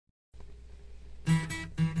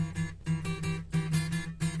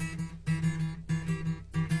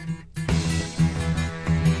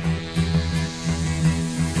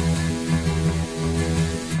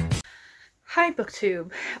Hi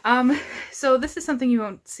BookTube. So this is something you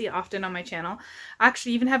won't see often on my channel. I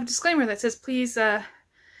actually even have a disclaimer that says please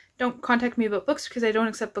don't contact me about books because I don't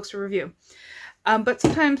accept books for review. But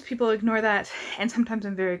sometimes people ignore that, and sometimes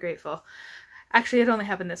I'm very grateful. Actually, it only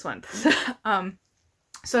happened this month.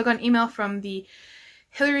 So I got an email from the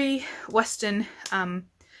Hilary Weston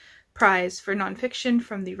prize for nonfiction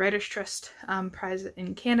from the Writers' Trust prize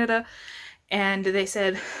in Canada, and they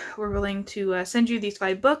said we're willing to send you these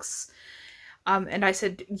 5 books. And I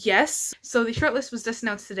said yes. So the shortlist was just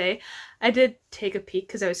announced today. I did take a peek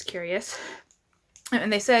because I was curious,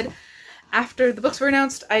 and they said after the books were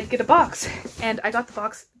announced I'd get a box, and I got the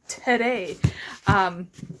box today.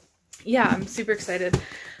 Yeah, I'm super excited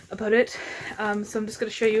about it. So I'm just going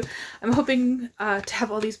to show you. I'm hoping to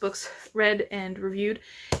have all these books read and reviewed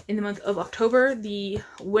in the month of October. The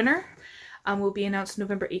winner will be announced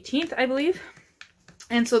November 18th, I believe.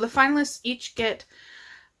 And so the finalists each get,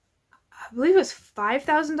 I believe it was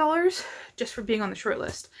 $5,000 just for being on the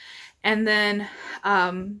shortlist. And then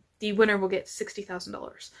the winner will get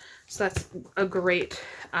 $60,000. So that's a great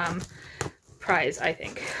prize, I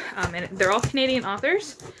think. And they're all Canadian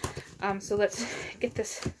authors. So let's get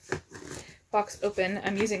this box open.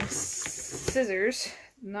 I'm using scissors,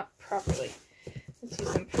 not properly. Let's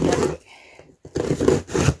use them properly.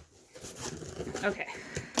 Okay.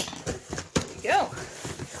 Here we go.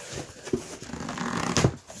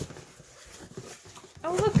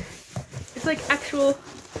 Oh look, it's like actual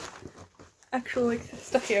like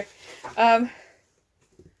stuff here. Oh,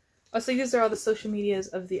 so these are all the social medias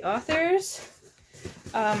of the authors.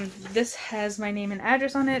 This has my name and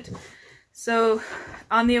address on it. So,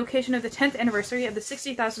 on the occasion of the 10th anniversary of the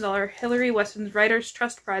 $60,000 Hilary Weston's Writers'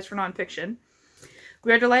 Trust Prize for Nonfiction,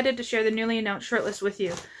 we are delighted to share the newly announced shortlist with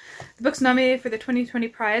you. The books nominated for the 2020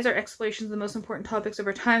 prize are explorations of the most important topics of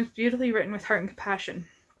our times, beautifully written with heart and compassion.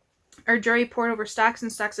 Our jury poured over stacks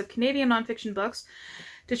and stacks of Canadian nonfiction books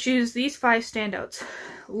to choose these 5 standouts.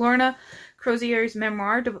 Lorna Crozier's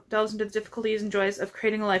memoir delves into the difficulties and joys of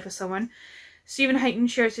creating a life with someone. Steven Heighton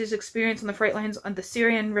shares his experience on the front lines on the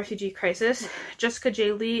Syrian refugee crisis. Jessica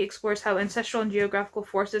J. Lee explores how ancestral and geographical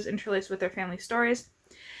forces interlace with their family stories.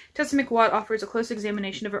 Tessa McWatt offers a close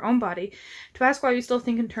examination of her own body to ask why we still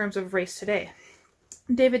think in terms of race today.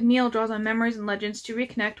 David A Neel draws on memories and legends to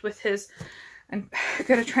reconnect with his, I'm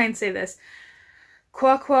gonna try and say this,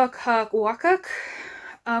 Kwakwaka'wakak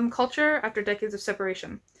culture after decades of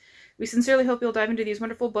separation. We sincerely hope you'll dive into these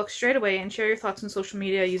wonderful books straight away and share your thoughts on social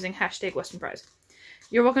media using #WestonPrize.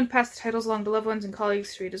 You're welcome to pass the titles along to loved ones and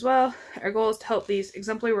colleagues to read as well. Our goal is to help these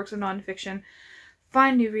exemplary works of nonfiction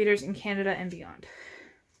find new readers in Canada and beyond.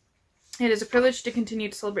 It is a privilege to continue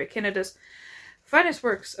to celebrate Canada's finest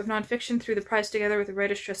works of nonfiction through the prize together with the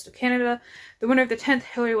Writers' Trust of Canada. The winner of the 10th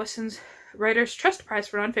Hilary Weston's Writers' Trust Prize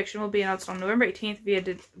for Nonfiction will be announced on November 18th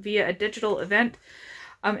via a digital event.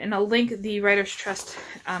 And I'll link the Writers' Trust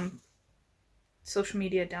social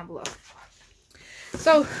media down below.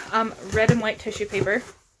 So, red and white tissue paper.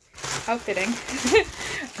 How fitting.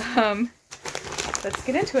 Let's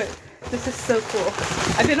get into it. This is so cool.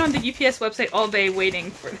 I've been on the UPS website all day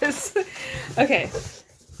waiting for this. Okay.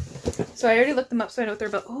 So I already looked them up so I know what they're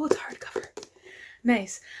about. Oh, it's hardcover.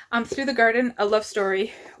 Nice. Through the Garden, a love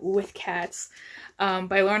story with cats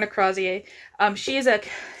by Lorna Crozier. She is a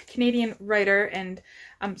Canadian writer, and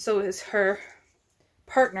so is her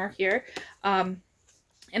partner here. And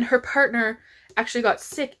her partner actually got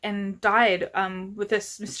sick and died with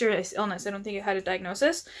this mysterious illness. I don't think it had a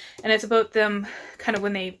diagnosis. And it's about them kind of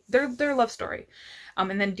when their love story.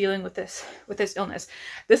 And then dealing with this illness.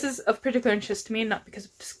 This is of particular interest to me, not because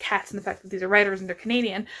of just cats and the fact that these are writers and they're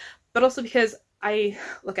Canadian, but also because I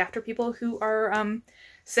look after people who are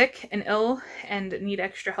sick and ill and need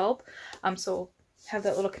extra help. So have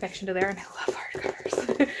that little connection to there, and I love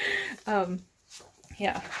hardcovers.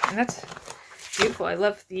 Yeah, and that's beautiful. I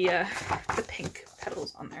love the pink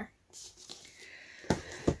petals on there.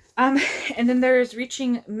 And then there's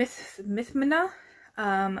Reaching Mithmyna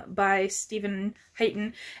by Steven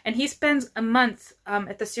Heighton, and he spends a month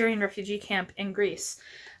at the Syrian refugee camp in Greece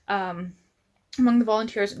among the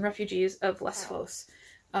volunteers and refugees of Lesbos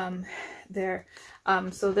there.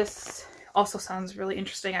 So this also sounds really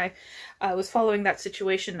interesting. I was following that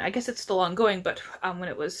situation. I guess it's still ongoing, but when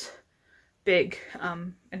it was big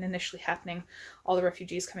and initially happening, all the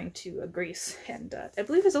refugees coming to Greece, and I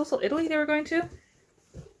believe it's also Italy they were going to.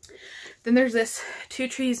 Then there's this Two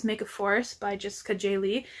Trees Make a Forest by Jessica J.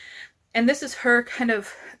 Lee, and this is her kind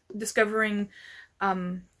of discovering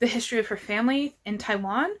the history of her family in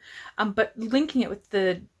Taiwan, but linking it with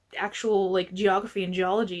the actual like geography and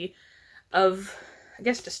geology of, I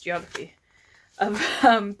guess just geography, of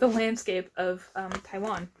the landscape of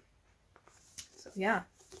Taiwan. So yeah.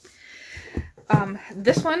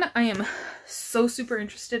 This one I am so super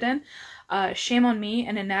interested in. Shame on Me,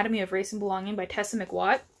 An Anatomy of Race and Belonging by Tessa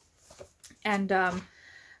McWatt. And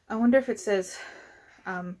I wonder if it says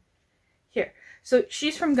here. So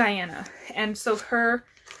she's from Guyana, and so her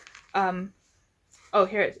oh,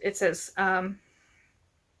 here it says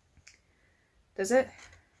does it?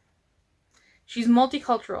 She's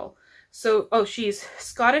multicultural. So, oh, she's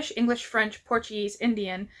Scottish, English, French, Portuguese,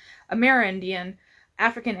 Indian, Amerindian,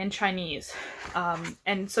 African, and Chinese.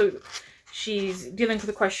 And so she's dealing with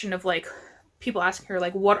the question of, like, people asking her,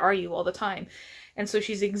 like, what are you all the time? And so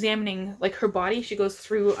she's examining, like, her body. She goes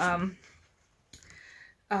through,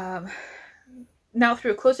 now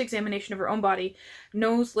through a close examination of her own body,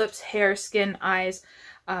 nose, lips, hair, skin, eyes,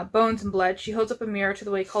 bones, and blood, she holds up a mirror to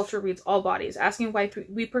the way culture reads all bodies, asking why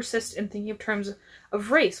we persist in thinking of terms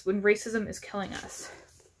of race when racism is killing us.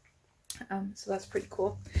 So that's pretty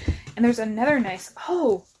cool. And there's another nice,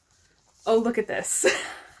 oh, look at this.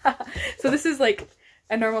 So this is like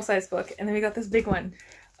a normal size book, and then we got this big one.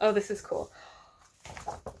 Oh, this is cool.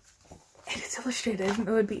 And it's illustrated. I didn't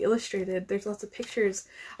know it'd be illustrated. There's lots of pictures.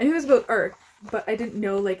 I knew it was about art, but I didn't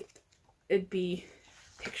know, like, it'd be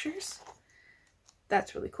pictures.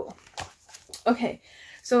 That's really cool. Okay,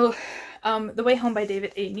 so The Way Home by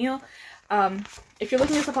David A Neel. If you're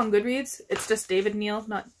looking this up on Goodreads, it's just David Neel,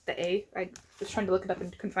 not the A. I was trying to look it up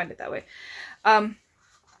and couldn't find it that way.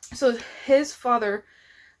 So his father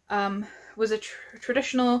was a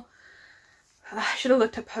traditional, I should have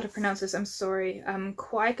looked up how to pronounce this, I'm sorry,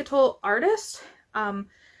 Kwakiutl artist.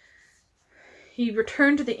 He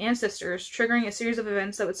returned to the ancestors, triggering a series of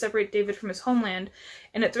events that would separate David from his homeland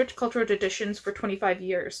and its rich cultural traditions for 25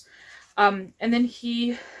 years. And then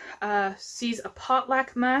he sees a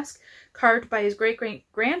potlatch mask carved by his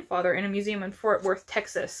great-great-grandfather in a museum in Fort Worth,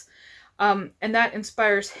 Texas. And that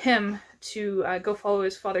inspires him to go follow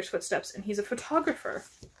his father's footsteps, and he's a photographer.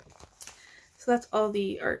 So that's all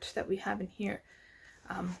the art that we have in here.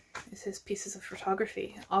 Is his pieces of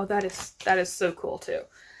photography. Oh, that is so cool too.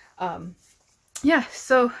 Yeah,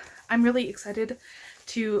 so I'm really excited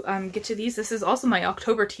to get to these. This is also my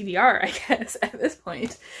October TBR, I guess, at this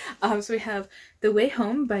point. So we have The Way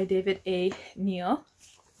Home by David A Neel.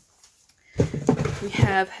 We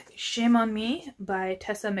have Shame on Me by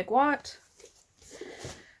Tessa McWatt.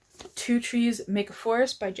 Two Trees Make a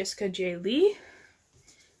Forest by Jessica J. Lee.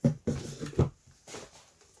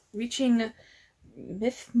 Reaching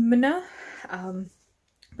Mithmyna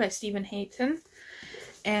by Steven Heighton.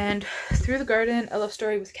 And Through the Garden, A Love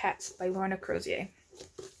Story with Cats by Lorna Crozier.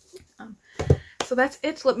 So that's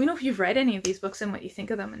it. Let me know if you've read any of these books and what you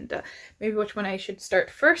think of them, and maybe which one I should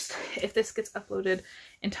start first if this gets uploaded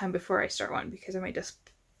in time before I start one, because I might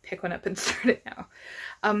just pick one up and start it now.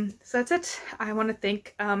 So that's it. I want to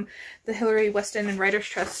thank the Hilary, Weston, and Writers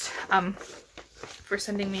Trust for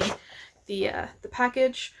sending me the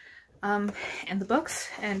package and the books,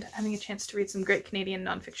 and having a chance to read some great Canadian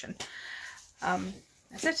nonfiction.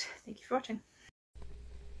 That's it. Thank you for watching.